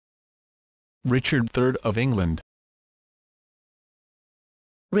Richard III of England.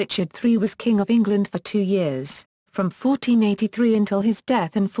 Richard III was King of England for 2 years, from 1483 until his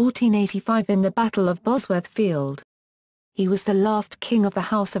death in 1485 in the Battle of Bosworth Field. He was the last king of the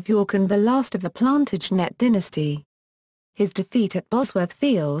House of York and the last of the Plantagenet dynasty. His defeat at Bosworth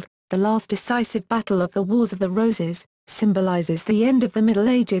Field, the last decisive battle of the Wars of the Roses, symbolises the end of the Middle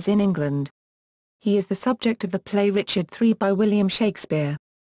Ages in England. He is the subject of the play Richard III by William Shakespeare.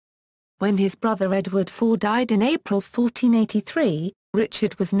 When his brother Edward IV died in April 1483,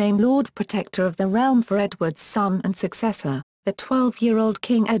 Richard was named Lord Protector of the realm for Edward's son and successor, the 12-year-old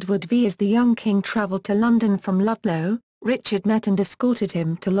King Edward V. As the young king travelled to London from Ludlow, Richard met and escorted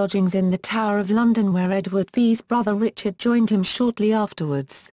him to lodgings in the Tower of London where Edward V's brother Richard joined him shortly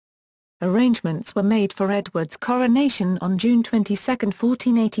afterwards. Arrangements were made for Edward's coronation on June 22,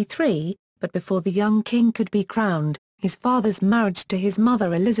 1483, but before the young king could be crowned, his father's marriage to his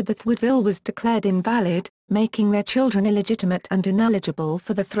mother Elizabeth Woodville was declared invalid, making their children illegitimate and ineligible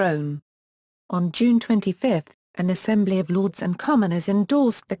for the throne. On June 25, an assembly of lords and commoners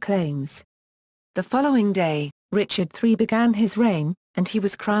endorsed the claims. The following day, Richard III began his reign, and he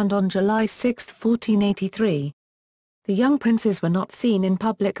was crowned on July 6, 1483. The young princes were not seen in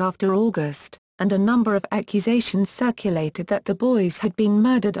public after August, and a number of accusations circulated that the boys had been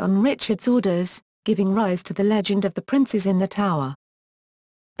murdered on Richard's orders, giving rise to the legend of the princes in the Tower.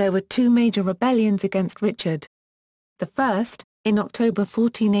 There were 2 major rebellions against Richard. The first, in October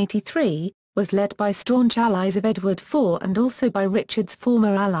 1483, was led by staunch allies of Edward IV and also by Richard's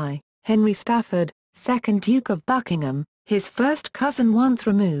former ally, Henry Stafford, 2nd Duke of Buckingham, his first cousin once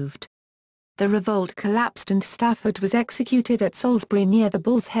removed. The revolt collapsed and Stafford was executed at Salisbury near the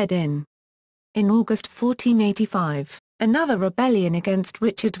Bull's Head Inn. In August 1485, another rebellion against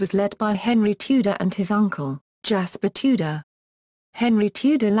Richard was led by Henry Tudor and his uncle, Jasper Tudor. Henry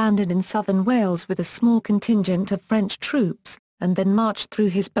Tudor landed in southern Wales with a small contingent of French troops, and then marched through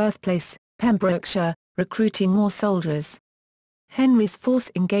his birthplace, Pembrokeshire, recruiting more soldiers. Henry's force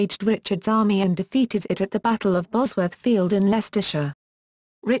engaged Richard's army and defeated it at the Battle of Bosworth Field in Leicestershire.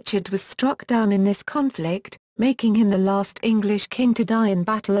 Richard was struck down in this conflict, making him the last English king to die in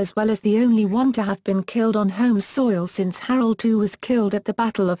battle as well as the only one to have been killed on home soil since Harold II was killed at the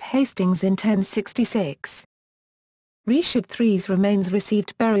Battle of Hastings in 1066. Richard III's remains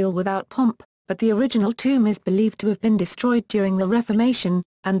received burial without pomp, but the original tomb is believed to have been destroyed during the Reformation,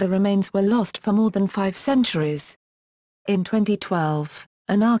 and the remains were lost for more than 5 centuries. In 2012,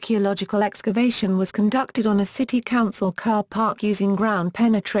 an archaeological excavation was conducted on a city council car park using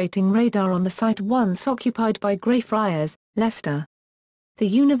ground-penetrating radar on the site once occupied by Greyfriars, Leicester. The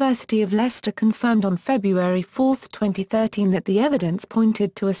University of Leicester confirmed on February 4, 2013 that the evidence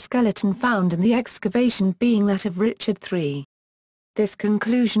pointed to a skeleton found in the excavation being that of Richard III. This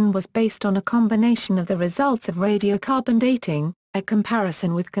conclusion was based on a combination of the results of radiocarbon dating, a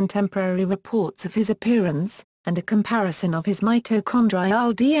comparison with contemporary reports of his appearance, and a comparison of his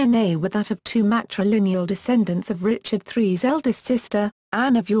mitochondrial DNA with that of 2 matrilineal descendants of Richard III's eldest sister,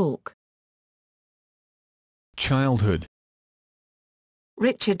 Anne of York. Childhood.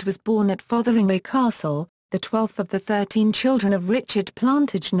 Richard was born at Fotheringhay Castle, the 12th of the 13 children of Richard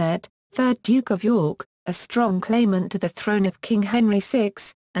Plantagenet, 3rd Duke of York, a strong claimant to the throne of King Henry VI,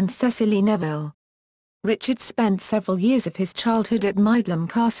 and Cecily Neville. Richard spent several years of his childhood at Mydlam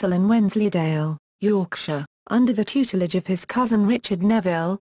Castle in Wensleydale, Yorkshire, under the tutelage of his cousin Richard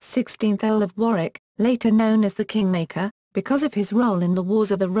Neville, 16th Earl of Warwick, later known as the Kingmaker, because of his role in the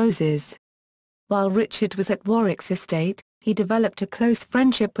Wars of the Roses. While Richard was at Warwick's estate, he developed a close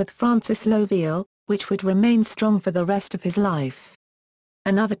friendship with Frances Lovielle, which would remain strong for the rest of his life.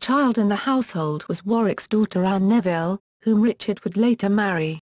 Another child in the household was Warwick's daughter Anne Neville, whom Richard would later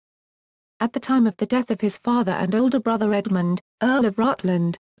marry. At the time of the death of his father and older brother Edmund, Earl of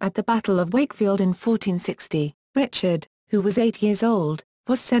Rutland, at the Battle of Wakefield in 1460, Richard, who was 8 years old,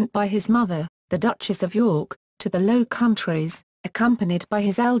 was sent by his mother, the Duchess of York, to the Low Countries, accompanied by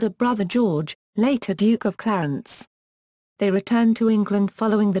his elder brother George, later Duke of Clarence. They returned to England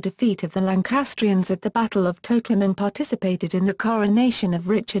following the defeat of the Lancastrians at the Battle of Towton and participated in the coronation of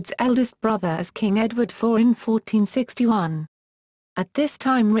Richard's eldest brother as King Edward IV in 1461. At this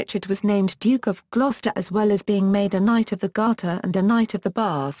time Richard was named Duke of Gloucester as well as being made a Knight of the Garter and a Knight of the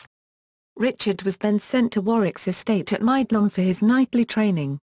Bath. Richard was then sent to Warwick's estate at Mydlam for his knightly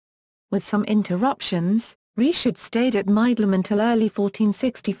training. With some interruptions, Richard stayed at Mydlam until early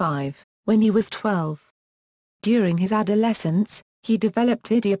 1465, when he was 12. During his adolescence, he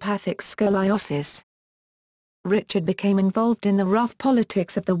developed idiopathic scoliosis. Richard became involved in the rough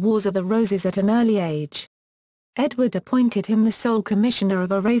politics of the Wars of the Roses at an early age. Edward appointed him the sole commissioner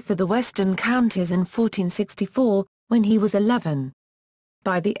of array for the western counties in 1464, when he was 11.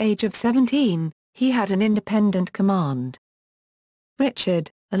 By the age of 17, he had an independent command. Richard,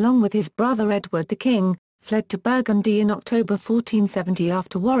 along with his brother Edward the King, fled to Burgundy in October 1470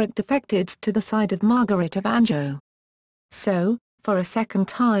 after Warwick defected to the side of Margaret of Anjou. So, for a second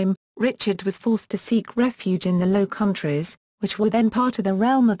time, Richard was forced to seek refuge in the Low Countries, which were then part of the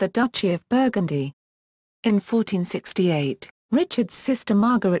realm of the Duchy of Burgundy. In 1468, Richard's sister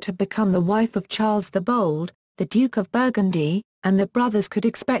Margaret had become the wife of Charles the Bold, the Duke of Burgundy, and the brothers could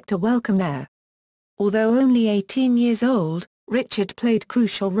expect a welcome there. Although only 18 years old, Richard played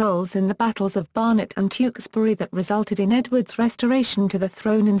crucial roles in the battles of Barnet and Tewkesbury that resulted in Edward's restoration to the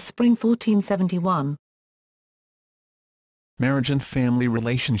throne in spring 1471. Marriage and family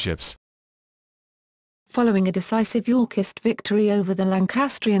relationships. Following a decisive Yorkist victory over the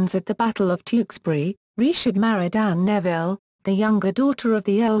Lancastrians at the Battle of Tewkesbury, Richard married Anne Neville, the younger daughter of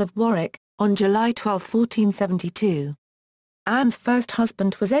the Earl of Warwick, on July 12, 1472. Anne's first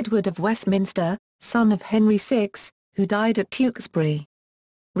husband was Edward of Westminster, son of Henry VI, who died at Tewkesbury.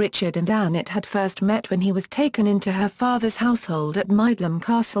 Richard and Anne had first met when he was taken into her father's household at Maidlem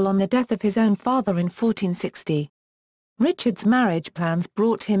Castle on the death of his own father in 1460. Richard's marriage plans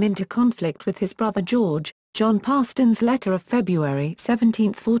brought him into conflict with his brother George. John Parsons's letter of February 17,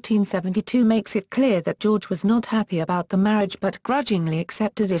 1472 makes it clear that George was not happy about the marriage but grudgingly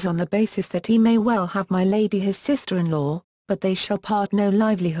accepted it on the basis that he may well have my lady his sister-in-law, but they shall part no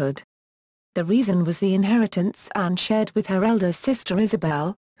livelihood. The reason was the inheritance Anne shared with her elder sister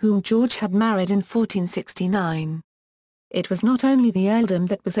Isabel, whom George had married in 1469. It was not only the earldom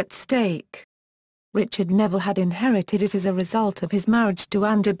that was at stake. Richard Neville had inherited it as a result of his marriage to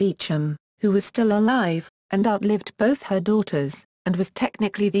Anne de Beauchamp, who was still alive, and outlived both her daughters, and was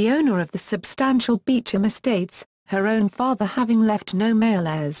technically the owner of the substantial Beauchamp estates, her own father having left no male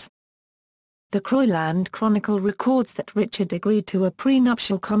heirs. The Croyland Chronicle records that Richard agreed to a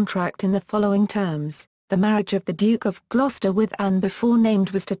prenuptial contract in the following terms: the marriage of the Duke of Gloucester with Anne before named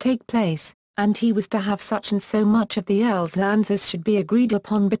was to take place, and he was to have such and so much of the Earl's lands as should be agreed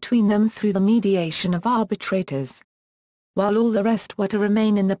upon between them through the mediation of arbitrators, while all the rest were to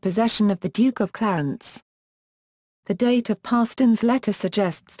remain in the possession of the Duke of Clarence. The date of Parsons's letter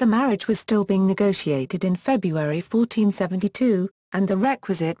suggests the marriage was still being negotiated in February 1472, and the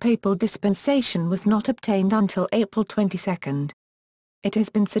requisite papal dispensation was not obtained until April 22. It has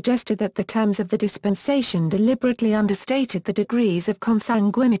been suggested that the terms of the dispensation deliberately understated the degrees of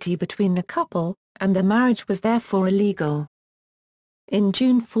consanguinity between the couple, and the marriage was therefore illegal. In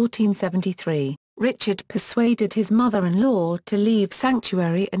June 1473, Richard persuaded his mother-in-law to leave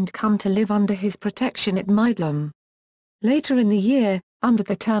sanctuary and come to live under his protection at Maidlem. Later in the year, under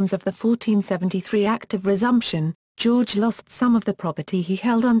the terms of the 1473 Act of Resumption, George lost some of the property he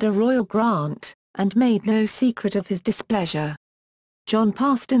held under royal grant, and made no secret of his displeasure. John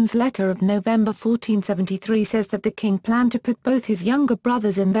Parsons's letter of November 1473 says that the king planned to put both his younger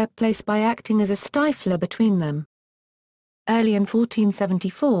brothers in their place by acting as a stifler between them. Early in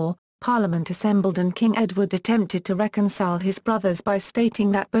 1474, Parliament assembled and King Edward attempted to reconcile his brothers by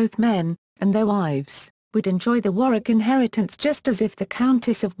stating that both men, and their wives, would enjoy the Warwick inheritance just as if the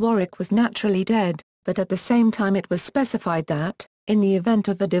Countess of Warwick was naturally dead, but at the same time it was specified that, in the event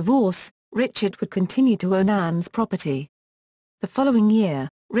of a divorce, Richard would continue to own Anne's property. The following year,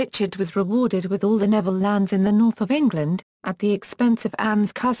 Richard was rewarded with all the Neville lands in the north of England, at the expense of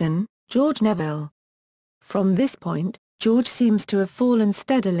Anne's cousin, George Neville. From this point, George seems to have fallen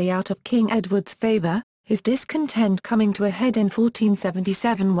steadily out of King Edward's favour, his discontent coming to a head in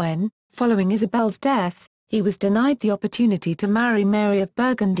 1477 when, following Isabel's death, he was denied the opportunity to marry Mary of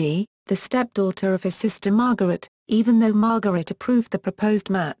Burgundy, the stepdaughter of his sister Margaret, even though Margaret approved the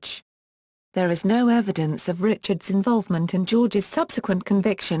proposed match. There is no evidence of Richard's involvement in George's subsequent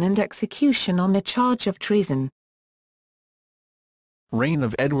conviction and execution on a charge of treason. Reign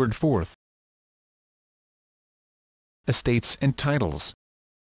of Edward IV. Estates and titles.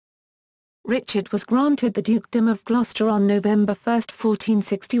 Richard was granted the Dukedom of Gloucester on November 1,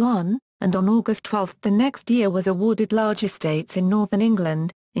 1461, and on August 12 the next year was awarded large estates in northern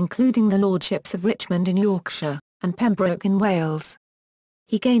England, including the lordships of Richmond in Yorkshire, and Pembroke in Wales.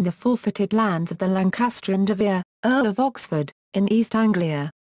 He gained the forfeited lands of the Lancastrian de Vere, Earl of Oxford, in East Anglia.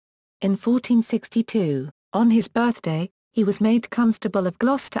 In 1462, on his birthday, he was made Constable of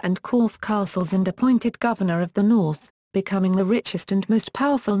Gloucester and Corfe Castles and appointed Governor of the North, becoming the richest and most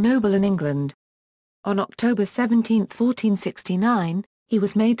powerful noble in England. On October 17, 1469, he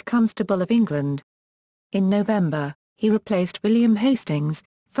was made Constable of England. In November, he replaced William Hastings,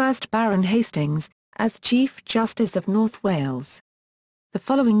 1st Baron Hastings, as Chief Justice of North Wales. The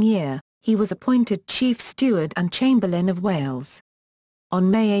following year, he was appointed Chief Steward and Chamberlain of Wales. On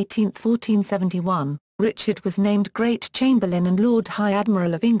May 18, 1471, Richard was named Great Chamberlain and Lord High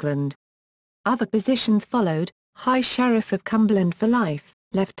Admiral of England. Other positions followed: High Sheriff of Cumberland for life,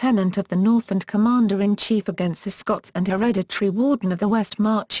 Lieutenant of the North and Commander-in-Chief against the Scots and Hereditary Warden of the West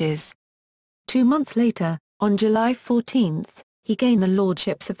Marches. 2 months later, on July 14, he gained the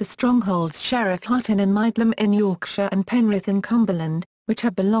lordships of the strongholds Sheriff Hutton and Middleham in Yorkshire and Penrith in Cumberland, which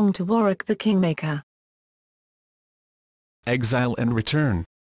had belonged to Warwick the Kingmaker. Exile and return.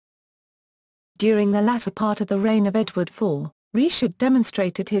 During the latter part of the reign of Edward IV, Richard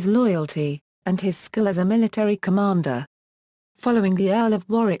demonstrated his loyalty and his skill as a military commander. Following the Earl of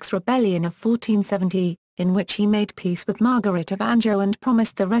Warwick's rebellion of 1470, in which he made peace with Margaret of Anjou and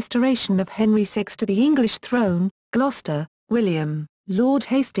promised the restoration of Henry VI to the English throne, Gloucester, William, Lord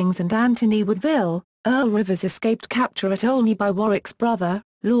Hastings and Anthony Woodville, Earl Rivers escaped capture at Olney by Warwick's brother,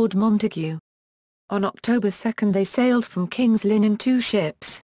 Lord Montague. On October 2 they sailed from King's Lynn in 2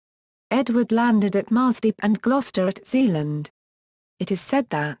 ships. Edward landed at Marsdeep and Gloucester at Zealand. It is said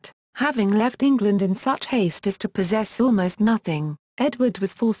that, having left England in such haste as to possess almost nothing, Edward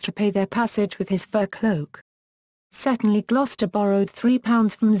was forced to pay their passage with his fur cloak. Certainly Gloucester borrowed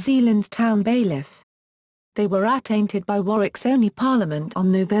 £3 from Zealand's town bailiff. They were attainted by Warwick's only Parliament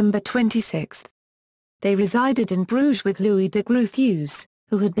on November 26. They resided in Bruges with Louis de Groothuis,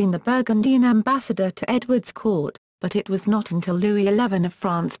 who had been the Burgundian ambassador to Edward's court, but it was not until Louis XI of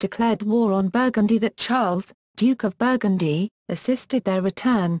France declared war on Burgundy that Charles, Duke of Burgundy, assisted their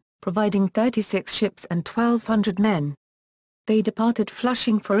return, providing 36 ships and 1,200 men. They departed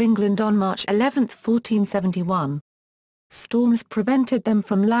Flushing for England on March 11, 1471. Storms prevented them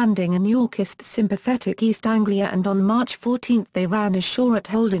from landing in Yorkist sympathetic East Anglia, and on March 14 they ran ashore at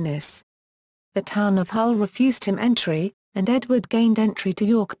Holderness. The town of Hull refused him entry, and Edward gained entry to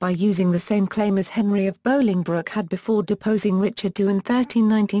York by using the same claim as Henry of Bolingbroke had before deposing Richard II in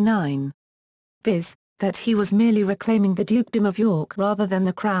 1399. Viz., that he was merely reclaiming the dukedom of York rather than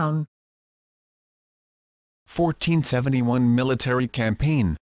the crown. 1471 military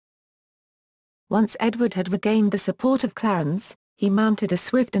campaign. Once Edward had regained the support of Clarence, he mounted a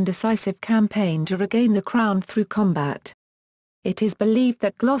swift and decisive campaign to regain the crown through combat. It is believed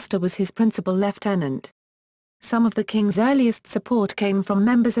that Gloucester was his principal lieutenant. Some of the king's earliest support came from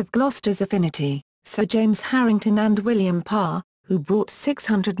members of Gloucester's affinity, Sir James Harrington and William Parr, who brought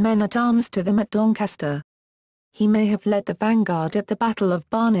 600 men-at-arms to them at Doncaster. He may have led the vanguard at the Battle of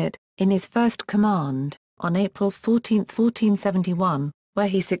Barnet, in his first command, on April 14, 1471, where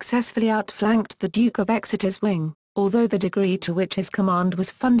he successfully outflanked the Duke of Exeter's wing, although the degree to which his command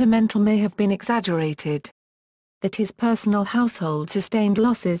was fundamental may have been exaggerated. That his personal household sustained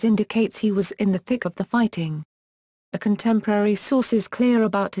losses indicates he was in the thick of the fighting. A contemporary source is clear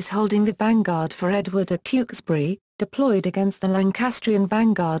about his holding the vanguard for Edward at Tewkesbury, deployed against the Lancastrian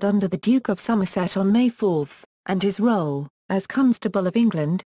vanguard under the Duke of Somerset on May 4, and his role, as Constable of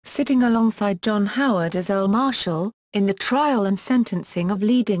England, sitting alongside John Howard as Earl Marshal, in the trial and sentencing of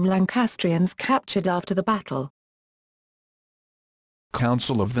leading Lancastrians captured after the battle.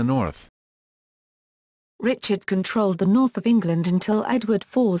 Council of the North. Richard controlled the north of England until Edward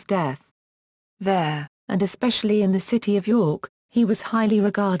IV's death. There, and especially in the city of York, he was highly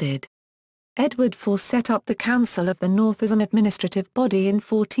regarded. Edward IV set up the Council of the North as an administrative body in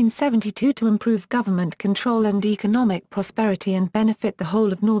 1472 to improve government control and economic prosperity and benefit the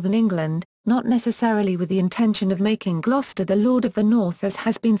whole of northern England, not necessarily with the intention of making Gloucester the Lord of the North as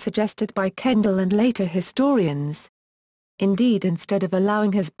has been suggested by Kendall and later historians. Indeed, instead of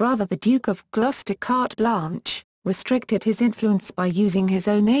allowing his brother the Duke of Gloucester carte blanche, restricted his influence by using his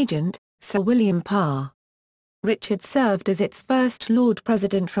own agent, Sir William Parr. Richard served as its first Lord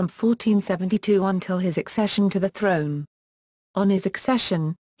President from 1472 until his accession to the throne. On his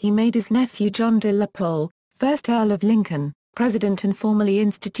accession, he made his nephew John de la Pole, 1st Earl of Lincoln, President and formally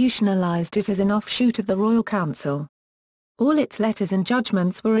institutionalized it as an offshoot of the Royal Council. All its letters and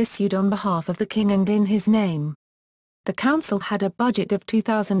judgments were issued on behalf of the King and in his name. The Council had a budget of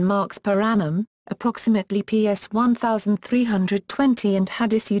 2,000 marks per annum, approximately PS 1,320, and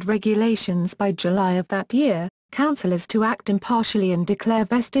had issued regulations by July of that year, councillors to act impartially and declare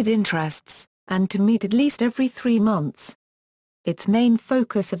vested interests, and to meet at least every 3 months. Its main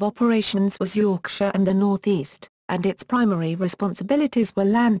focus of operations was Yorkshire and the North East, and its primary responsibilities were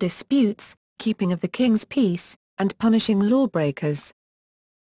land disputes, keeping of the king's peace, and punishing lawbreakers.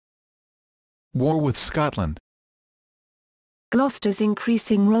 War with Scotland. Gloucester's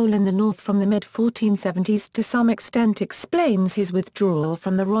increasing role in the north from the mid-1470s to some extent explains his withdrawal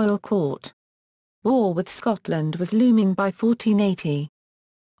from the royal court. war with Scotland was looming by 1480.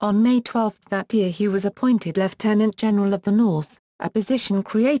 On May 12 that year he was appointed Lieutenant General of the North, a position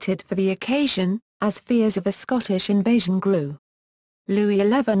created for the occasion, as fears of a Scottish invasion grew. Louis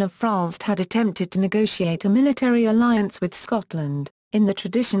XI of France had attempted to negotiate a military alliance with Scotland, in the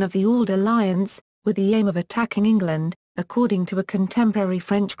tradition of the Auld Alliance, with the aim of attacking England, according to a contemporary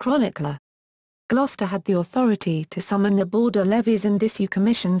French chronicler. Gloucester had the authority to summon the border levies and issue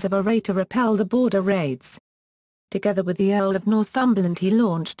commissions of array to repel the border raids. Together with the Earl of Northumberland he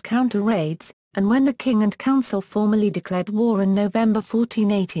launched counter-raids, and when the King and Council formally declared war in November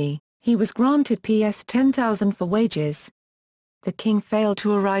 1480, he was granted Ps 10,000 for wages. The King failed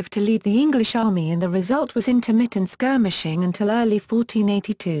to arrive to lead the English army and the result was intermittent skirmishing until early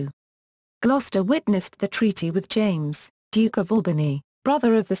 1482. Gloucester witnessed the treaty with James, Duke of Albany,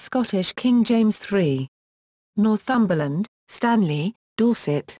 brother of the Scottish King James III. Northumberland, Stanley,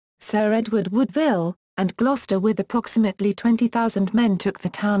 Dorset, Sir Edward Woodville, and Gloucester with approximately 20,000 men took the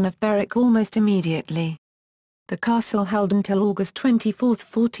town of Berwick almost immediately. The castle held until August 24,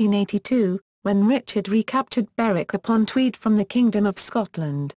 1482, when Richard recaptured Berwick upon Tweed from the Kingdom of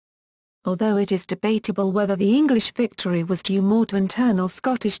Scotland. Although it is debatable whether the English victory was due more to internal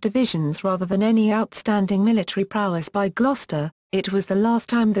Scottish divisions rather than any outstanding military prowess by Gloucester, it was the last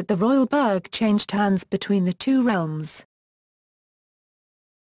time that the royal burgh changed hands between the two realms.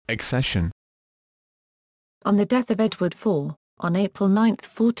 Accession. On the death of Edward IV, on April 9,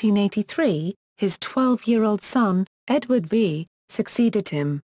 1483, his 12-year-old son, Edward V, succeeded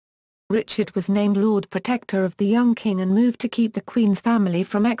him. Richard was named Lord Protector of the young king and moved to keep the Queen's family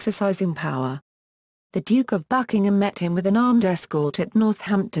from exercising power. The Duke of Buckingham met him with an armed escort at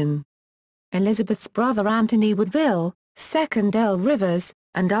Northampton. Elizabeth's brother Anthony Woodville, 2nd Earl Rivers,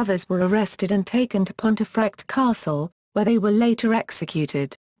 and others were arrested and taken to Pontefract Castle, where they were later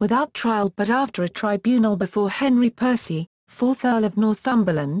executed, without trial but after a tribunal before Henry Percy, 4th Earl of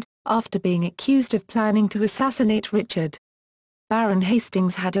Northumberland, after being accused of planning to assassinate Richard. Baron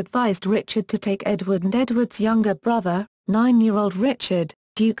Hastings had advised Richard to take Edward and Edward's younger brother, 9-year-old Richard,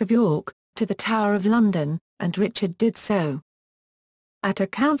 Duke of York, to the Tower of London, and Richard did so. At a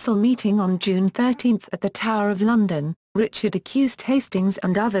council meeting on June 13 at the Tower of London, Richard accused Hastings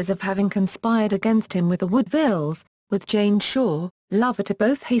and others of having conspired against him with the Woodvilles, with Jane Shore, lover to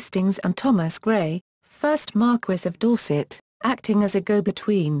both Hastings and Thomas Grey, 1st Marquess of Dorset, acting as a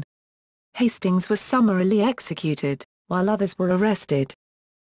go-between. Hastings was summarily executed, while others were arrested.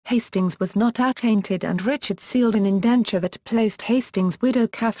 Hastings was not attainted and Richard sealed an indenture that placed Hastings' widow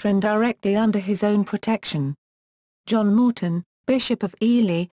Catherine directly under his own protection. John Morton, Bishop of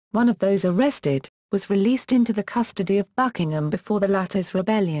Ely, one of those arrested, was released into the custody of Buckingham before the latter's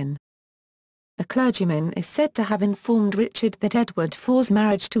rebellion. A clergyman is said to have informed Richard that Edward IV's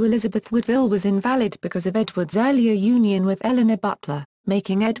marriage to Elizabeth Woodville was invalid because of Edward's earlier union with Eleanor Butler,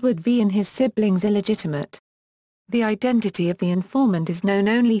 making Edward V and his siblings illegitimate. The identity of the informant is known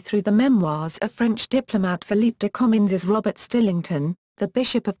only through the memoirs of French diplomat Philippe de Comines as Robert Stillington, the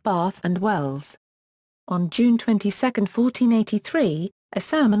Bishop of Bath and Wells. On June 22, 1483, a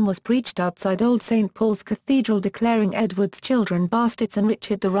sermon was preached outside Old St. Paul's Cathedral declaring Edward's children bastards and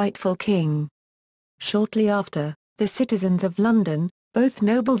Richard the rightful king. Shortly after, the citizens of London, both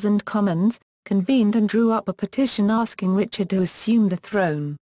nobles and commons, convened and drew up a petition asking Richard to assume the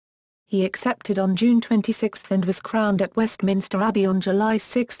throne. He accepted on June 26 and was crowned at Westminster Abbey on July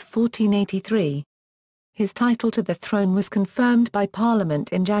 6, 1483. His title to the throne was confirmed by Parliament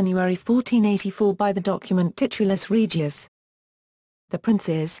in January 1484 by the document Titulus Regius. The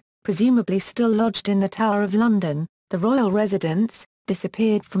princes, presumably still lodged in the Tower of London, the royal residence,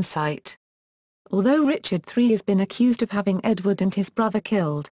 disappeared from sight. Although Richard III has been accused of having Edward and his brother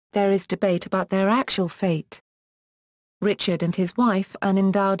killed, there is debate about their actual fate. Richard and his wife Anne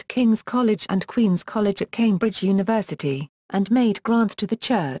endowed King's College and Queen's College at Cambridge University, and made grants to the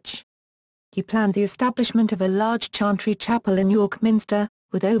church. He planned the establishment of a large chantry chapel in York Minster,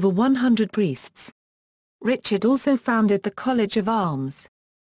 with over 100 priests. Richard also founded the College of Arms.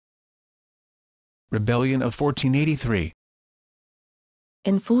 Rebellion of 1483.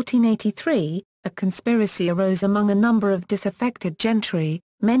 In 1483, a conspiracy arose among a number of disaffected gentry,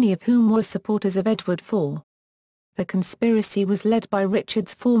 many of whom were supporters of Edward IV. The conspiracy was led by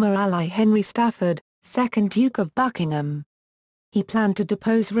Richard's former ally Henry Stafford, 2nd Duke of Buckingham. He planned to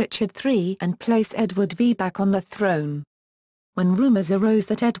depose Richard III and place Edward V back on the throne. When rumours arose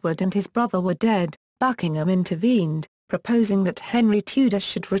that Edward and his brother were dead, Buckingham intervened, proposing that Henry Tudor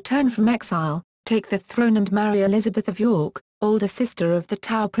should return from exile, take the throne and marry Elizabeth of York, older sister of the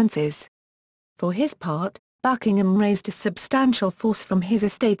Tower princes. For his part, Buckingham raised a substantial force from his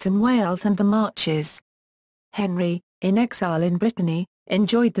estates in Wales and the Marches. Henry, in exile in Brittany,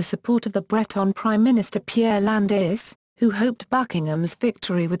 enjoyed the support of the Breton Prime Minister Pierre Landais, who hoped Buckingham's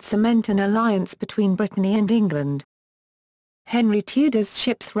victory would cement an alliance between Brittany and England. Henry Tudor's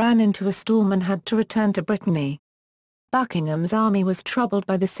ships ran into a storm and had to return to Brittany. Buckingham's army was troubled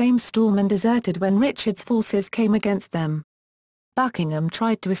by the same storm and deserted when Richard's forces came against them. Buckingham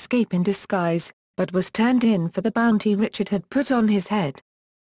tried to escape in disguise, but was turned in for the bounty Richard had put on his head.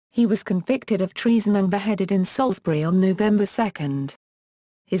 He was convicted of treason and beheaded in Salisbury on November 2.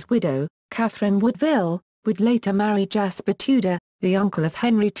 His widow, Catherine Woodville, would later marry Jasper Tudor, the uncle of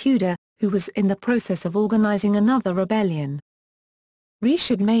Henry Tudor, who was in the process of organising another rebellion.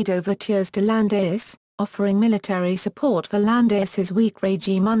 Richard made overtures to Landais, offering military support for Landais's weak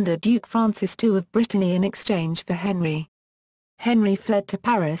regime under Duke Francis II of Brittany in exchange for Henry. Henry fled to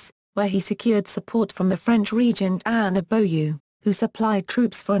Paris, where he secured support from the French regent Anne of Beaulieu, who supplied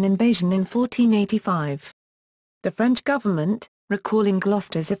troops for an invasion in 1485. The French government, recalling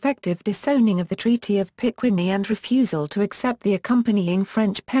Gloucester's effective disowning of the Treaty of Picquigny and refusal to accept the accompanying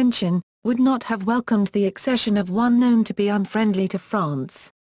French pension, would not have welcomed the accession of one known to be unfriendly to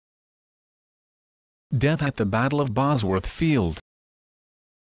France. Death at the Battle of Bosworth Field.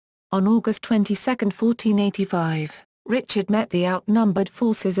 On August 22, 1485, Richard met the outnumbered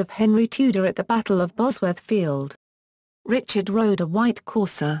forces of Henry Tudor at the Battle of Bosworth Field. Richard rode a white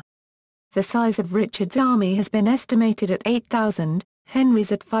courser. The size of Richard's army has been estimated at 8,000,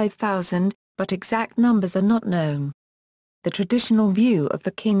 Henry's at 5,000, but exact numbers are not known. The traditional view of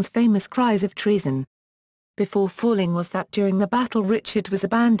the king's famous cries of treason before falling was that during the battle Richard was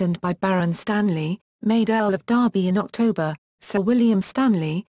abandoned by Baron Stanley, made Earl of Derby in October, Sir William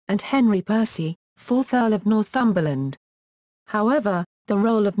Stanley, and Henry Percy, 4th Earl of Northumberland. However, the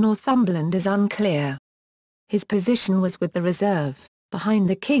role of Northumberland is unclear. His position was with the reserve, behind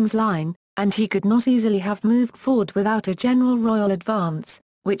the king's line, and he could not easily have moved forward without a general royal advance,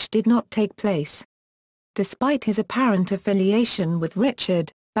 which did not take place. Despite his apparent affiliation with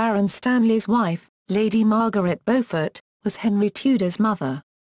Richard, Baron Stanley's wife, Lady Margaret Beaufort, was Henry Tudor's mother.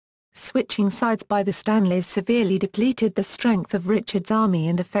 Switching sides by the Stanleys severely depleted the strength of Richard's army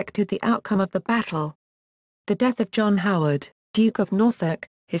and affected the outcome of the battle. The death of John Howard, Duke of Norfolk,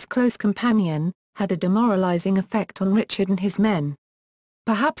 his close companion, had a demoralizing effect on Richard and his men.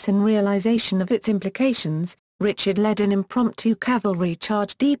 Perhaps in realization of its implications, Richard led an impromptu cavalry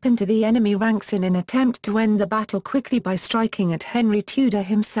charge deep into the enemy ranks in an attempt to end the battle quickly by striking at Henry Tudor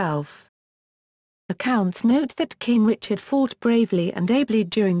himself. Accounts note that King Richard fought bravely and ably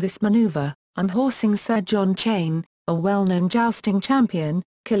during this maneuver, unhorsing Sir John Chain, a well-known jousting champion,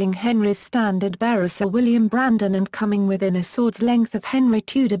 killing Henry's standard-bearer Sir William Brandon and coming within a sword's length of Henry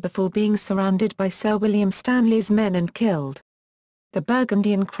Tudor before being surrounded by Sir William Stanley's men and killed. The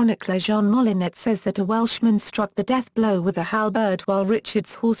Burgundian chronicler Jean Molinet says that a Welshman struck the death blow with a halberd while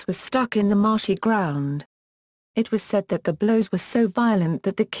Richard's horse was stuck in the marshy ground. It was said that the blows were so violent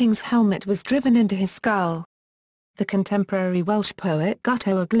that the king's helmet was driven into his skull. The contemporary Welsh poet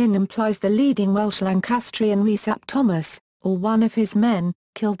Gutto Oglin implies the leading Welsh Lancastrian Rhys ap Thomas, or one of his men,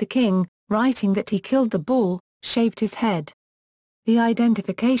 killed the king, writing that he killed the boar, shaved his head. The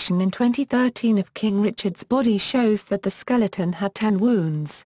identification in 2013 of King Richard's body shows that the skeleton had 10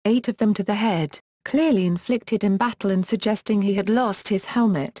 wounds, 8 of them to the head, clearly inflicted in battle and suggesting he had lost his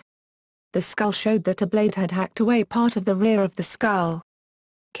helmet. The skull showed that a blade had hacked away part of the rear of the skull.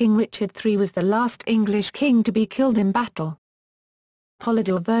 King Richard III was the last English king to be killed in battle.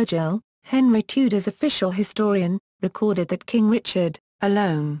 Polydore Virgil, Henry Tudor's official historian, recorded that King Richard,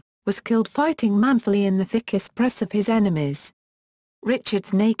 alone, was killed fighting manfully in the thickest press of his enemies.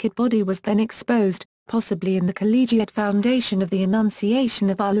 Richard's naked body was then exposed, possibly in the Collegiate Foundation of the Annunciation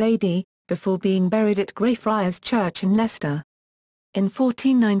of Our Lady, before being buried at Greyfriars Church in Leicester. In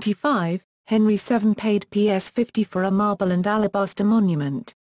 1495, Henry VII paid Ps 50 for a marble and alabaster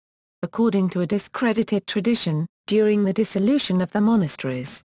monument. According to a discredited tradition, during the dissolution of the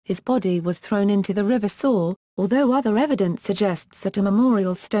monasteries, his body was thrown into the River Soar, although other evidence suggests that a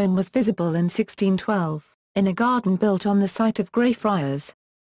memorial stone was visible in 1612, in a garden built on the site of Greyfriars.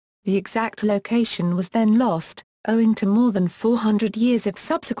 The exact location was then lost, owing to more than 400 years of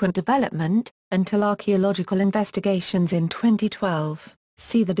subsequent development, until archaeological investigations in 2012,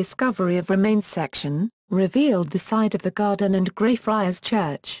 see the Discovery of Remains section, revealed the site of the garden and Greyfriars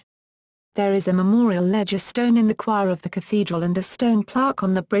Church. There is a memorial ledger stone in the choir of the cathedral and a stone plaque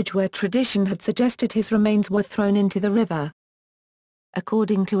on the bridge where tradition had suggested his remains were thrown into the river.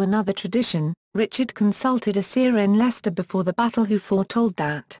 According to another tradition, Richard consulted a seer in Leicester before the battle who foretold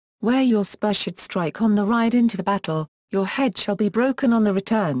that, Where your spur should strike on the ride into battle, your head shall be broken on the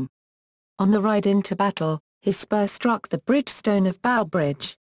return. On the ride into battle, his spur struck the bridgestone of Bow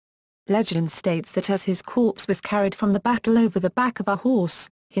Bridge. Legend states that as his corpse was carried from the battle over the back of a horse,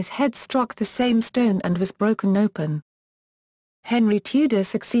 his head struck the same stone and was broken open. Henry Tudor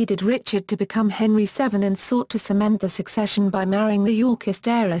succeeded Richard to become Henry VII and sought to cement the succession by marrying the Yorkist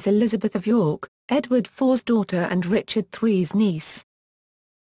heiress Elizabeth of York, Edward IV's daughter and Richard III's niece.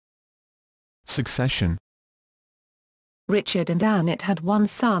 Succession. Richard and Annet had one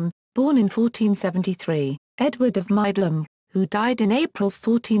son, born in 1473, Edward of Mydlum, who died in April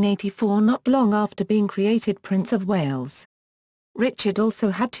 1484 not long after being created Prince of Wales. Richard also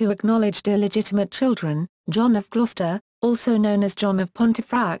had two acknowledged illegitimate children, John of Gloucester, also known as John of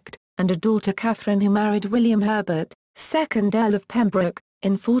Pontefract, and a daughter Catherine who married William Herbert, 2nd Earl of Pembroke,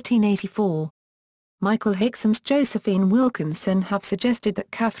 in 1484. Michael Hicks and Josephine Wilkinson have suggested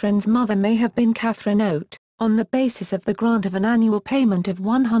that Catherine's mother may have been Catherine Oate, on the basis of the grant of an annual payment of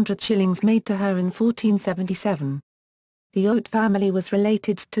 100 shillings made to her in 1477. The Oate family was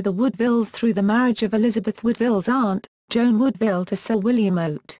related to the Woodvilles through the marriage of Elizabeth Woodville's aunt, Joan Woodville, to Sir William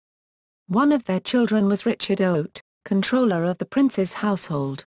Oate. One of their children was Richard Oate, controller of the prince's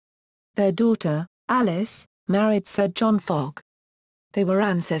household. Their daughter, Alice, married Sir John Fogg. They were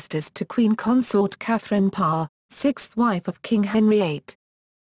ancestors to Queen Consort Catherine Parr, sixth wife of King Henry VIII.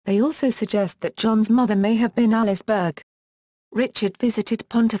 They also suggest that John's mother may have been Alice Berg. Richard visited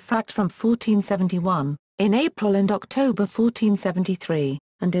Pontefract from 1471, in April and October 1473,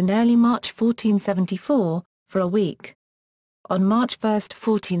 and in early March 1474, for a week. On March 1,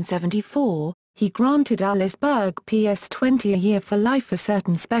 1474, he granted Alice Berg Ps 20 a year for life for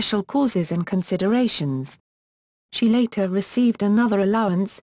certain special causes and considerations. She later received another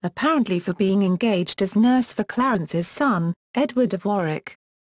allowance, apparently for being engaged as nurse for Clarence's son, Edward of Warwick.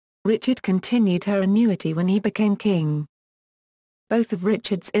 Richard continued her annuity when he became king. Both of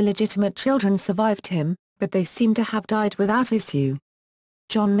Richard's illegitimate children survived him, but they seem to have died without issue.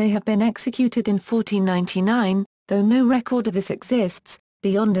 John may have been executed in 1499, though no record of this exists,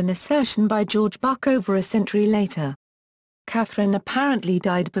 beyond an assertion by George Buck over a century later. Catherine apparently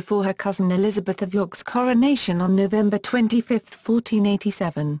died before her cousin Elizabeth of York's coronation on November 25,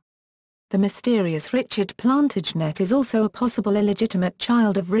 1487. The mysterious Richard Plantagenet is also a possible illegitimate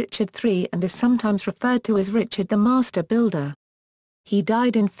child of Richard III and is sometimes referred to as Richard the Master Builder. He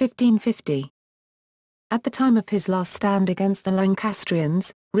died in 1550. At the time of his last stand against the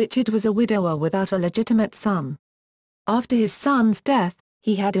Lancastrians, Richard was a widower without a legitimate son. After his son's death,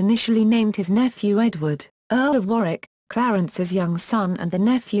 he had initially named his nephew Edward, Earl of Warwick, Clarence's young son and the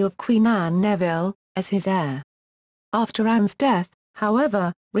nephew of Queen Anne Neville, as his heir. After Anne's death,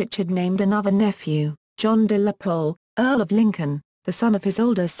 however, Richard named another nephew, John de la Pole, Earl of Lincoln, the son of his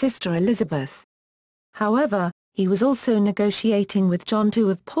older sister Elizabeth. However, he was also negotiating with John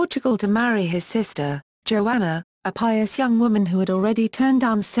II of Portugal to marry his sister, Joanna, a pious young woman who had already turned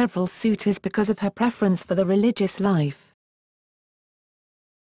down several suitors because of her preference for the religious life.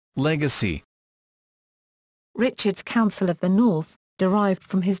 Legacy. Richard's Council of the North, derived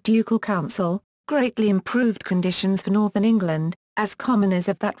from his ducal council, greatly improved conditions for northern England, as commoners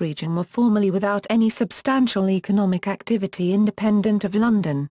of that region were formerly without any substantial economic activity independent of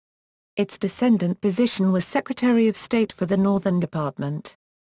London. Its descendant position was Secretary of State for the Northern Department.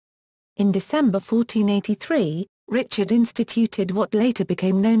 In December 1483, Richard instituted what later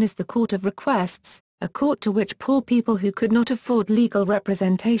became known as the Court of Requests, a court to which poor people who could not afford legal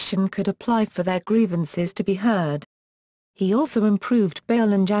representation could apply for their grievances to be heard. He also improved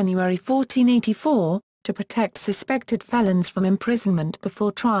bail in January 1484, to protect suspected felons from imprisonment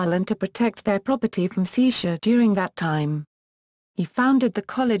before trial and to protect their property from seizure during that time. He founded the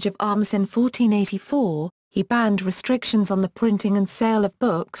College of Arms in 1484, he banned restrictions on the printing and sale of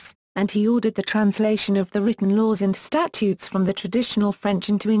books, and he ordered the translation of the written laws and statutes from the traditional French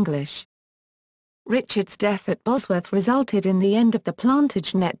into English. Richard's death at Bosworth resulted in the end of the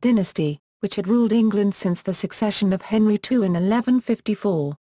Plantagenet dynasty, which had ruled England since the succession of Henry II in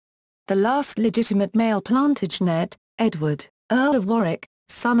 1154. The last legitimate male Plantagenet, Edward, Earl of Warwick,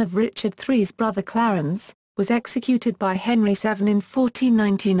 son of Richard III's brother Clarence, was executed by Henry VII in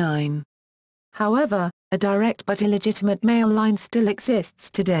 1499. However, a direct but illegitimate male line still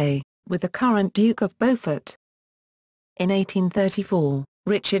exists today, with the current Duke of Beaufort. In 1834,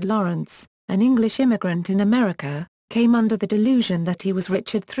 Richard Lawrence, an English immigrant in America, came under the delusion that he was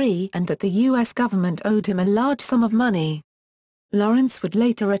Richard III and that the U.S. government owed him a large sum of money. Lawrence would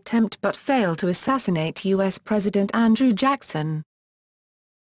later attempt but fail to assassinate U.S. President Andrew Jackson.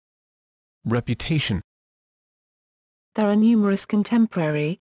 Reputation. There are numerous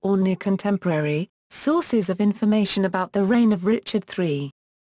contemporary, or near contemporary, sources of information about the reign of Richard III.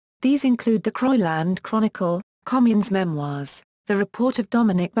 These include the Croyland Chronicle, Commune's Memoirs, the Report of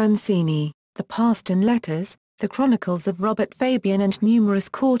Dominic Mancini, the Past and Letters, the Chronicles of Robert Fabian and numerous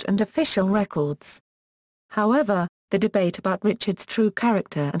court and official records. However, the debate about Richard's true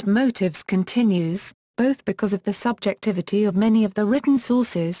character and motives continues, both because of the subjectivity of many of the written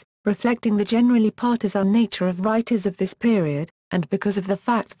sources, reflecting the generally partisan nature of writers of this period, and because of the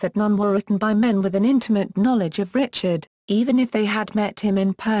fact that none were written by men with an intimate knowledge of Richard, even if they had met him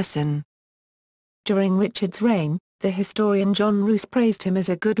in person. During Richard's reign, the historian John Roos praised him as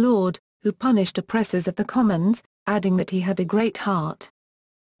a good lord, who punished oppressors of the commons, adding that he had a great heart.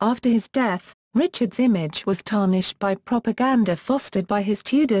 After his death, Richard's image was tarnished by propaganda fostered by his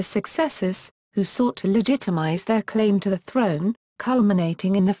Tudor successors, who sought to legitimize their claim to the throne,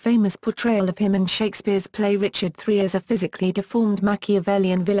 culminating in the famous portrayal of him in Shakespeare's play Richard III as a physically deformed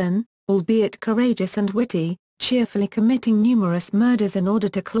Machiavellian villain, albeit courageous and witty, cheerfully committing numerous murders in order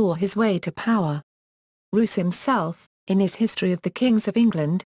to claw his way to power. Roos himself, in his History of the Kings of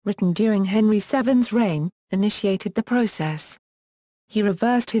England, written during Henry VII's reign, initiated the process. He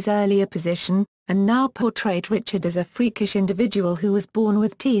reversed his earlier position, and now portrayed Richard as a freakish individual who was born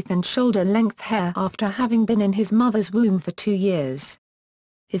with teeth and shoulder-length hair after having been in his mother's womb for 2 years.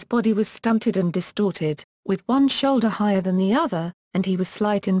 His body was stunted and distorted, with one shoulder higher than the other, and he was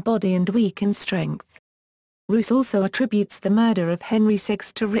slight in body and weak in strength. Roos also attributes the murder of Henry VI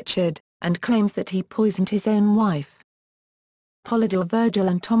to Richard, and claims that he poisoned his own wife. Polydore Virgil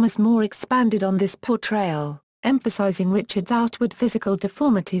and Thomas More expanded on this portrayal, emphasizing Richard's outward physical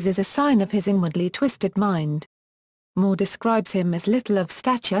deformities as a sign of his inwardly twisted mind. More describes him as little of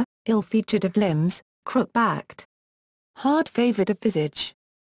stature, ill-featured of limbs, crook-backed, hard-favored of visage.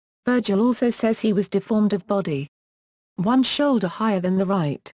 Virgil also says he was deformed of body, one shoulder higher than the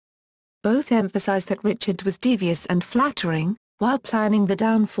right. Both emphasize that Richard was devious and flattering, while planning the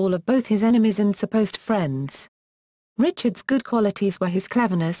downfall of both his enemies and supposed friends. Richard's good qualities were his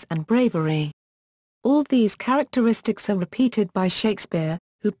cleverness and bravery. All these characteristics are repeated by Shakespeare,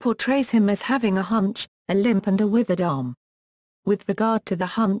 who portrays him as having a hunch, a limp and a withered arm. With regard to the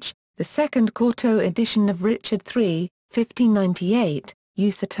hunch, the second quarto edition of Richard III, 1598,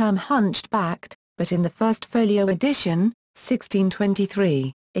 used the term hunched-backed, but in the first folio edition,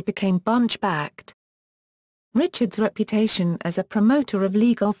 1623, it became bunch-backed. Richard's reputation as a promoter of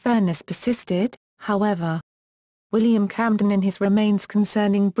legal fairness persisted, however. William Camden in his Remains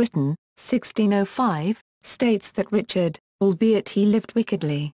Concerning Britain, 1605, states that Richard, albeit he lived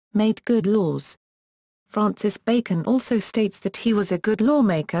wickedly, made good laws. Francis Bacon also states that he was a good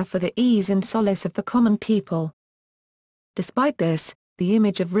lawmaker for the ease and solace of the common people. Despite this, the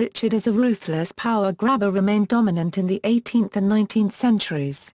image of Richard as a ruthless power grabber remained dominant in the 18th and 19th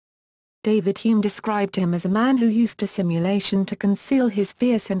centuries. David Hume described him as a man who used dissimulation to conceal his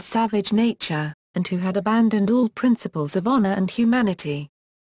fierce and savage nature, and who had abandoned all principles of honor and humanity.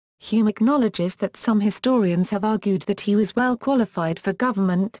 Hume acknowledges that some historians have argued that he was well qualified for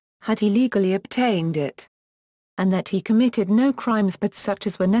government, had he legally obtained it, and that he committed no crimes but such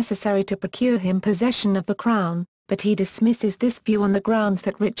as were necessary to procure him possession of the crown, but he dismisses this view on the grounds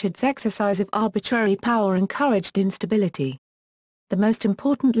that Richard's exercise of arbitrary power encouraged instability. The most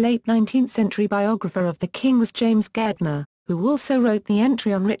important late 19th century biographer of the king was James Gairdner, who also wrote the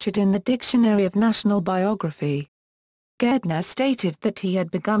entry on Richard in the Dictionary of National Biography. Gairdner stated that he had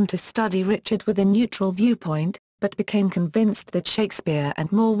begun to study Richard with a neutral viewpoint, but became convinced that Shakespeare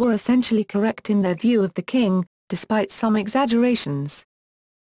and More were essentially correct in their view of the king, despite some exaggerations.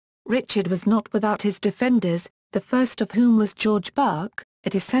 Richard was not without his defenders, the first of whom was George Buck, a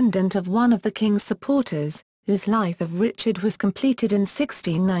descendant of one of the king's supporters, whose Life of Richard was completed in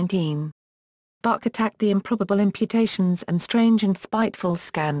 1619. Buck attacked the improbable imputations and strange and spiteful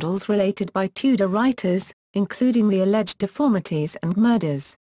scandals related by Tudor writers, including the alleged deformities and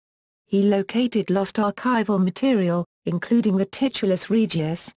murders. He located lost archival material, including the Titulus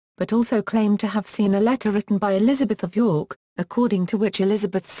Regius, but also claimed to have seen a letter written by Elizabeth of York, according to which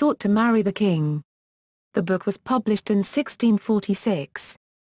Elizabeth sought to marry the king. The book was published in 1646.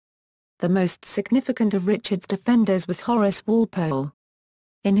 The most significant of Richard's defenders was Horace Walpole.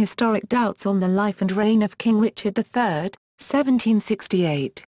 In Historic Doubts on the Life and Reign of King Richard III,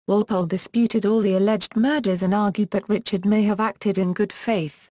 1768, Walpole disputed all the alleged murders and argued that Richard may have acted in good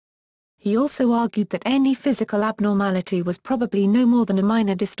faith. He also argued that any physical abnormality was probably no more than a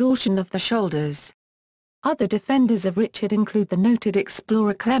minor distortion of the shoulders. Other defenders of Richard include the noted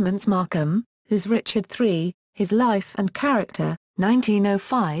explorer Clements Markham, whose Richard III, His Life and Character,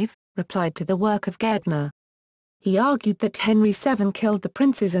 1905, replied to the work of Gairdner. He argued that Henry VII killed the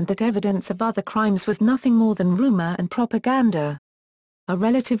princes and that evidence of other crimes was nothing more than rumour and propaganda. A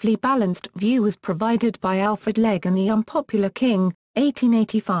relatively balanced view was provided by Alfred Legge in The Unpopular King,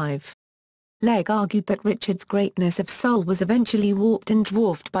 1885. Legge argued that Richard's greatness of soul was eventually warped and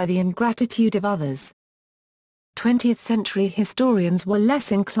dwarfed by the ingratitude of others. 20th-century historians were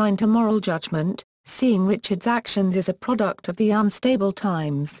less inclined to moral judgment, seeing Richard's actions as a product of the unstable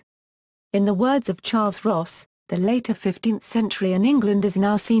times. In the words of Charles Ross, the later 15th century in England is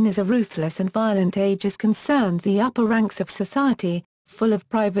now seen as a ruthless and violent age as concerned the upper ranks of society, full of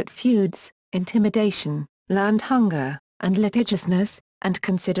private feuds, intimidation, land hunger, and litigiousness, and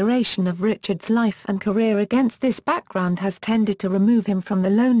consideration of Richard's life and career against this background has tended to remove him from the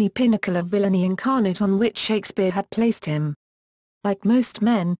lonely pinnacle of villainy incarnate on which Shakespeare had placed him. Like most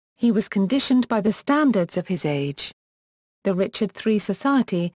men, he was conditioned by the standards of his age. The Richard III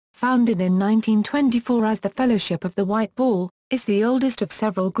Society, founded in 1924 as the Fellowship of the White Boar, is the oldest of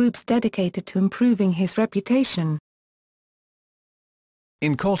several groups dedicated to improving his reputation.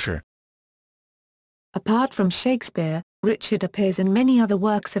 In culture. Apart from Shakespeare, Richard appears in many other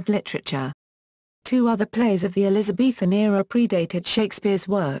works of literature. Two other plays of the Elizabethan era predated Shakespeare's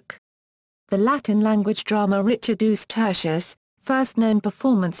work. The Latin-language drama Richardus Tertius, first known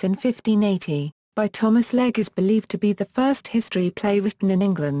performance in 1580, by Thomas Legge, is believed to be the first history play written in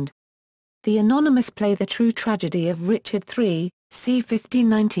England. The anonymous play The True Tragedy of Richard III, c.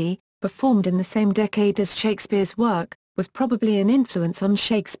 1590, performed in the same decade as Shakespeare's work, was probably an influence on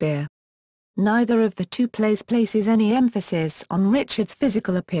Shakespeare. Neither of the two plays places any emphasis on Richard's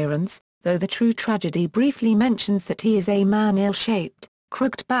physical appearance, though The True Tragedy briefly mentions that he is a man ill-shaped,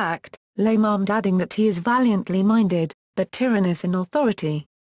 crooked-backed, lame-armed, adding that he is valiantly minded, but tyrannous in authority.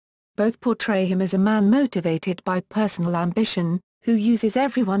 Both portray him as a man motivated by personal ambition, who uses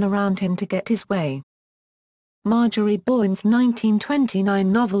everyone around him to get his way. Marjorie Boyne's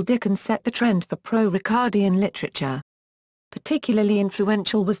 1929 novel Dickens set the trend for pro-Ricardian literature. Particularly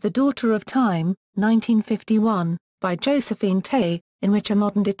influential was The Daughter of Time, 1951, by Josephine Tay, in which a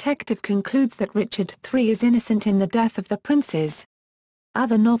modern detective concludes that Richard III is innocent in the death of the princes.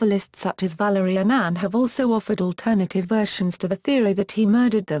 Other novelists such as Valerie Anand have also offered alternative versions to the theory that he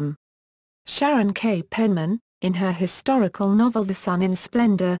murdered them. Sharon K. Penman, in her historical novel The Sun in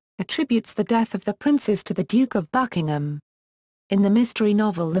Splendour, attributes the death of the princes to the Duke of Buckingham. In the mystery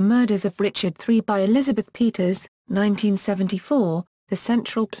novel The Murders of Richard III by Elizabeth Peters, 1974, the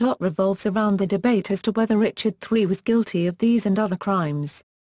central plot revolves around the debate as to whether Richard III was guilty of these and other crimes.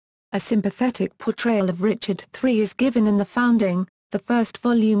 A sympathetic portrayal of Richard III is given in The Founding, the first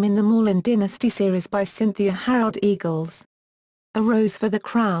volume in the Morland Dynasty series by Cynthia Harold Eagles. A Rose for the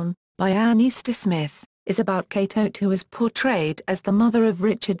Crown, by Anne Easter Smith, is about Kate Oate, who is portrayed as the mother of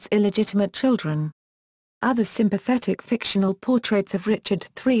Richard's illegitimate children. Other sympathetic fictional portraits of Richard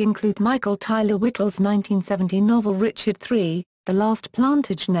III include Michael Tyler Whittle's 1970 novel Richard III, The Last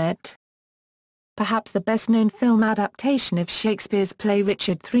Plantagenet. Perhaps the best-known film adaptation of Shakespeare's play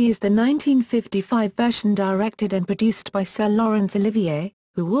Richard III is the 1955 version directed and produced by Sir Laurence Olivier,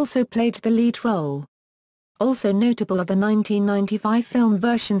 who also played the lead role. Also notable are the 1995 film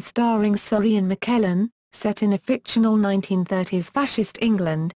version starring Sir Ian McKellen, set in a fictional 1930s fascist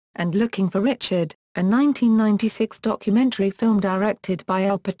England, and Looking for Richard, a 1996 documentary film directed by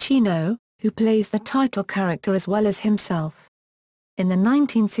Al Pacino, who plays the title character as well as himself. In the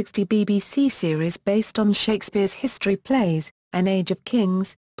 1960 BBC series based on Shakespeare's history plays, An Age of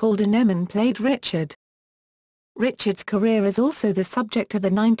Kings, Paul Denman played Richard. Richard's career is also the subject of the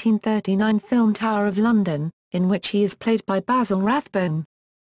 1939 film Tower of London, in which he is played by Basil Rathbone.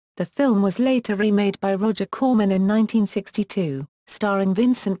 The film was later remade by Roger Corman in 1962, starring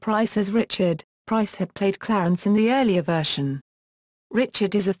Vincent Price as Richard. Price had played Clarence in the earlier version.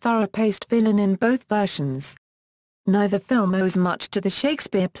 Richard is a thorough-paced villain in both versions. Neither film owes much to the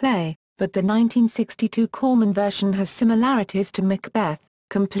Shakespeare play, but the 1962 Corman version has similarities to Macbeth,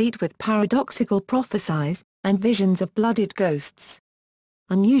 complete with paradoxical prophecies, and visions of blooded ghosts.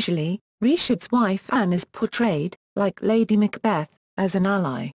 Unusually, Richard's wife Anne is portrayed, like Lady Macbeth, as an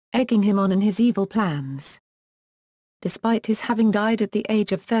ally, egging him on in his evil plans. Despite his having died at the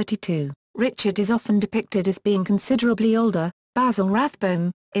age of 32, Richard is often depicted as being considerably older. Basil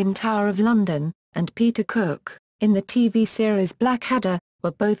Rathbone, in Tower of London, and Peter Cook, in the TV series Blackadder,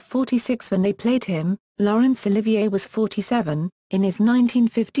 were both 46 when they played him. Laurence Olivier was 47, in his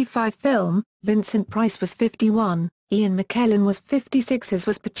 1955 film, Vincent Price was 51, Ian McKellen was 56 as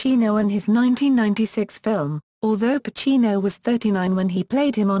was Pacino in his 1996 film, although Pacino was 39 when he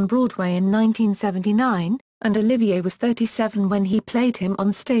played him on Broadway in 1979, and Olivier was 37 when he played him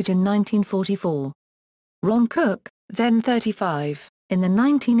on stage in 1944. Ron Cook, then 35, in the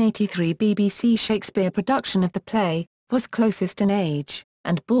 1983 BBC Shakespeare production of the play, was closest in age,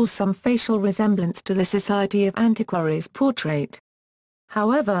 and bore some facial resemblance to the Society of Antiquaries portrait.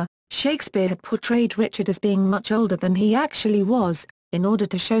 However, Shakespeare had portrayed Richard as being much older than he actually was, in order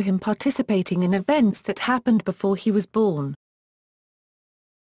to show him participating in events that happened before he was born.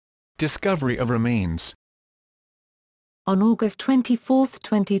 Discovery of remains. On August 24,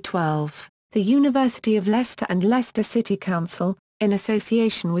 2012, the University of Leicester and Leicester City Council, in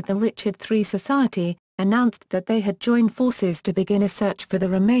association with the Richard III Society, announced that they had joined forces to begin a search for the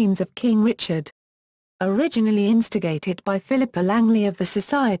remains of King Richard. Originally instigated by Philippa Langley of the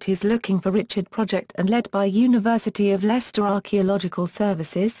Society's Looking for Richard project and led by University of Leicester Archaeological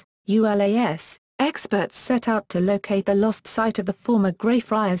Services, ULAS, experts set out to locate the lost site of the former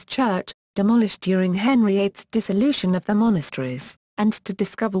Greyfriars Church, demolished during Henry VIII's dissolution of the monasteries, and to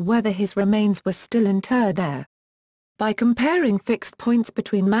discover whether his remains were still interred there. By comparing fixed points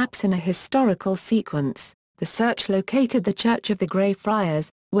between maps in a historical sequence, the search located the Church of the Greyfriars,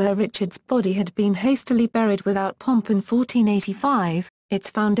 where Richard's body had been hastily buried without pomp in 1485, its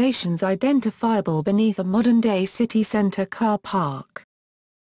foundations identifiable beneath a modern-day city centre car park.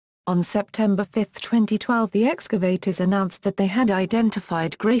 On September 5, 2012, the excavators announced that they had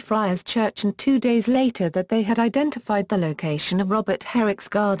identified Greyfriars Church, and 2 days later that they had identified the location of Robert Herrick's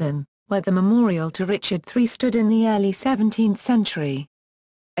garden, where the memorial to Richard III stood in the early 17th century.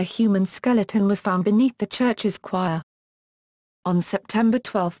 A human skeleton was found beneath the church's choir. On September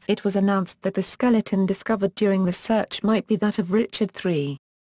 12 it was announced that the skeleton discovered during the search might be that of Richard III.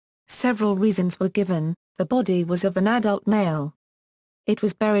 Several reasons were given. The body was of an adult male. It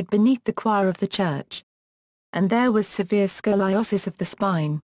was buried beneath the choir of the church. And there was severe scoliosis of the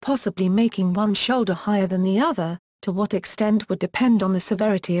spine, possibly making one shoulder higher than the other. To what extent would depend on the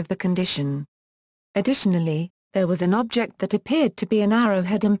severity of the condition. Additionally, there was an object that appeared to be an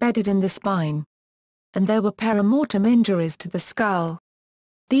arrowhead embedded in the spine. And there were perimortem injuries to the skull.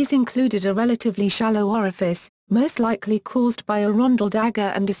 These included a relatively shallow orifice, most likely caused by a rondel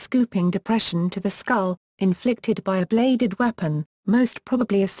dagger, and a scooping depression to the skull, inflicted by a bladed weapon, most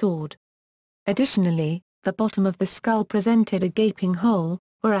probably a sword. Additionally, the bottom of the skull presented a gaping hole,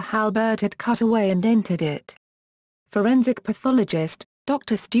 where a halberd had cut away and entered it. Forensic pathologist,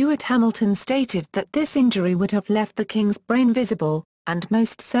 Dr. Stuart Hamilton stated that this injury would have left the king's brain visible, and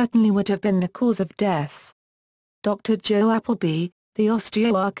most certainly would have been the cause of death. Dr. Joe Appleby, the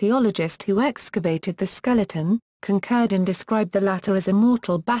osteoarchaeologist who excavated the skeleton, concurred and described the latter as a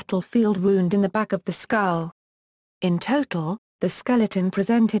mortal battlefield wound in the back of the skull. In total, the skeleton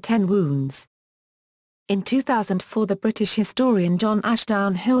presented 10 wounds. In 2004, the British historian John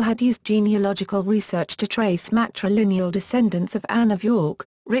Ashdown Hill had used genealogical research to trace matrilineal descendants of Anne of York,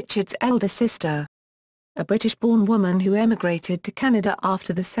 Richard's elder sister. A British-born woman who emigrated to Canada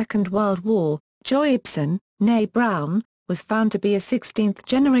after the Second World War, Joy Ibsen, née Brown, was found to be a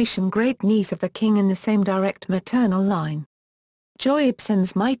 16th-generation great-niece of the king in the same direct maternal line. Joy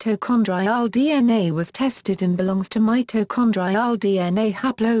Ibsen's mitochondrial DNA was tested and belongs to mitochondrial DNA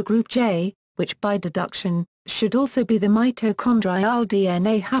haplogroup J, which by deduction, should also be the mitochondrial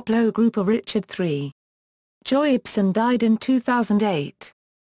DNA haplogroup of Richard III. Joy Ibsen died in 2008.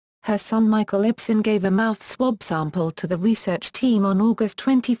 Her son Michael Ibsen gave a mouth swab sample to the research team on August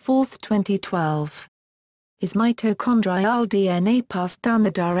 24, 2012. His mitochondrial DNA passed down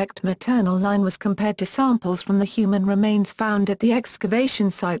the direct maternal line was compared to samples from the human remains found at the excavation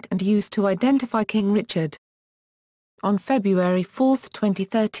site and used to identify King Richard. On February 4,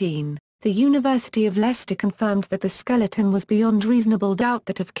 2013, the University of Leicester confirmed that the skeleton was beyond reasonable doubt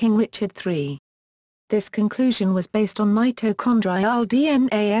that of King Richard III. This conclusion was based on mitochondrial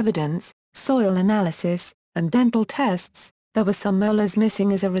DNA evidence, soil analysis, and dental tests. There were some molars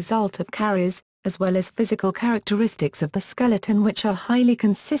missing as a result of caries, as well as physical characteristics of the skeleton which are highly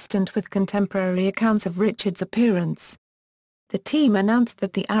consistent with contemporary accounts of Richard's appearance. The team announced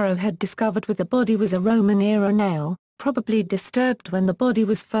that the arrowhead discovered with the body was a Roman-era nail, probably disturbed when the body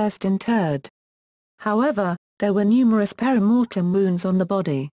was first interred. However, there were numerous perimortem wounds on the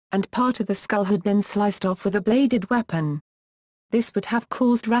body, and part of the skull had been sliced off with a bladed weapon. This would have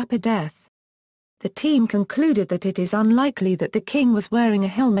caused rapid death. The team concluded that it is unlikely that the king was wearing a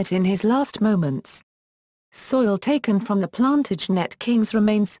helmet in his last moments. Soil taken from the Plantagenet king's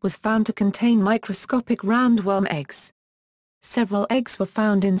remains was found to contain microscopic roundworm eggs. Several eggs were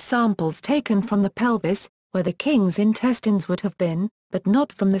found in samples taken from the pelvis, where the king's intestines would have been, but not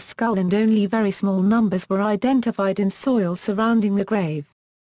from the skull, and only very small numbers were identified in soil surrounding the grave.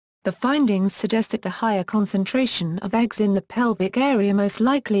 The findings suggest that the higher concentration of eggs in the pelvic area most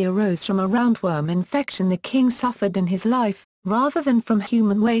likely arose from a roundworm infection the king suffered in his life, rather than from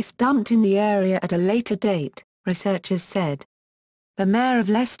human waste dumped in the area at a later date, researchers said. The mayor of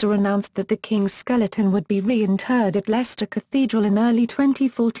Leicester announced that the king's skeleton would be reinterred at Leicester Cathedral in early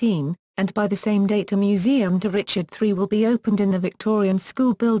 2014, and by the same date a museum to Richard III will be opened in the Victorian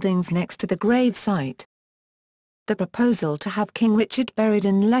school buildings next to the grave site. The proposal to have King Richard buried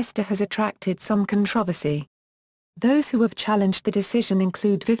in Leicester has attracted some controversy. Those who have challenged the decision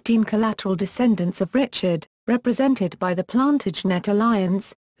include 15 collateral descendants of Richard, represented by the Plantagenet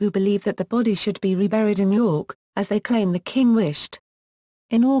alliance, who believe that the body should be reburied in York, as they claim the king wished.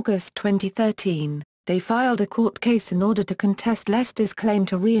 In August 2013, they filed a court case in order to contest Leicester's claim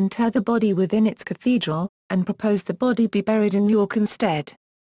to reinter the body within its cathedral, and proposed the body be buried in York instead.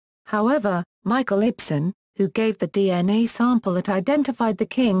 However, Michael Ibsen, who gave the DNA sample that identified the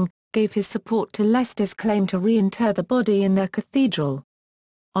king, gave his support to Leicester's claim to reinter the body in their cathedral.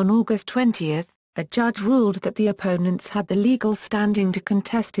 On August 20, a judge ruled that the opponents had the legal standing to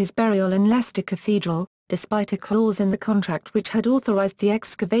contest his burial in Leicester Cathedral, despite a clause in the contract which had authorized the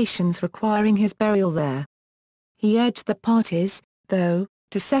excavations requiring his burial there. He urged the parties, though,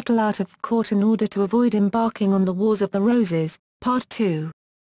 to settle out of court in order to avoid embarking on the Wars of the Roses, Part 2.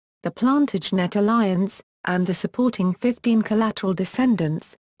 The Plantagenet alliance, and the supporting 15 collateral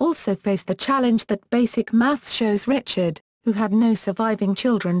descendants, also face the challenge that basic maths shows Richard, who had no surviving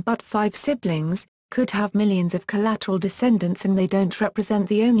children but 5 siblings, could have millions of collateral descendants and they don't represent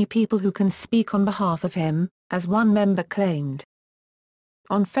the only people who can speak on behalf of him, as one member claimed.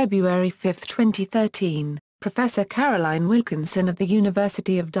 On February 5, 2013, Professor Caroline Wilkinson of the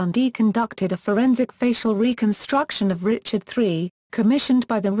University of Dundee conducted a forensic facial reconstruction of Richard III, commissioned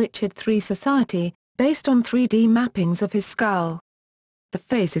by the Richard III Society, based on 3D mappings of his skull. The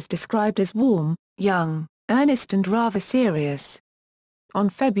face is described as warm, young, earnest and rather serious. On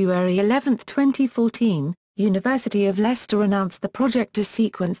February 11, 2014, University of Leicester announced the project to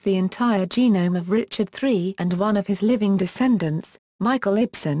sequence the entire genome of Richard III and one of his living descendants, Michael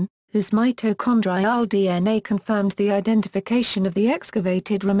Ibsen, whose mitochondrial DNA confirmed the identification of the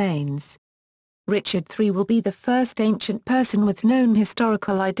excavated remains. Richard III will be the first ancient person with known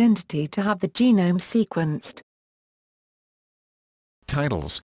historical identity to have the genome sequenced.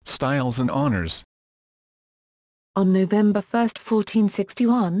 Titles, styles and honors. On November 1,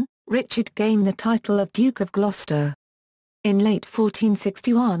 1461, Richard gained the title of Duke of Gloucester. In late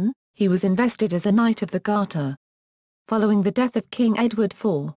 1461, he was invested as a Knight of the Garter. Following the death of King Edward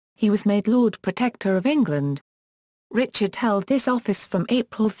IV, he was made Lord Protector of England. Richard held this office from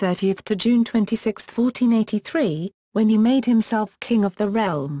April 30 to June 26, 1483, when he made himself King of the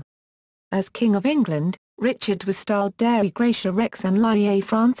realm. As King of England, Richard was styled Deri Gratia Rex and Laie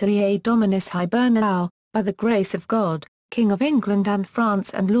Franciae Dominus Hibernau, by the grace of God, King of England and France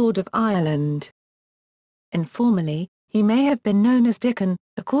and Lord of Ireland. Informally, he may have been known as Dickon,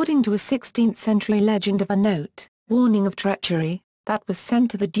 according to a 16th-century legend of a note, warning of treachery, that was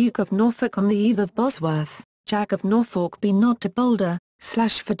sent to the Duke of Norfolk on the eve of Bosworth. Jack of Norfolk be not to bolder, /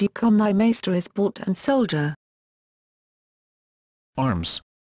 for Duke on thy maester is bought and soldier. Arms.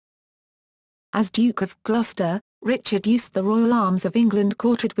 As Duke of Gloucester, Richard used the Royal Arms of England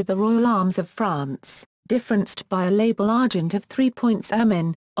quartered with the Royal Arms of France, differenced by a label argent of 3 points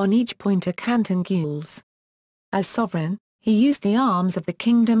ermine, on each point a canton gules. As sovereign, he used the arms of the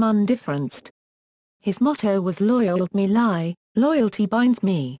kingdom undifferenced. His motto was Loyal me lie, loyalty binds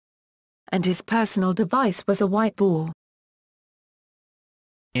me. And his personal device was a white boar.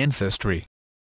 Ancestry.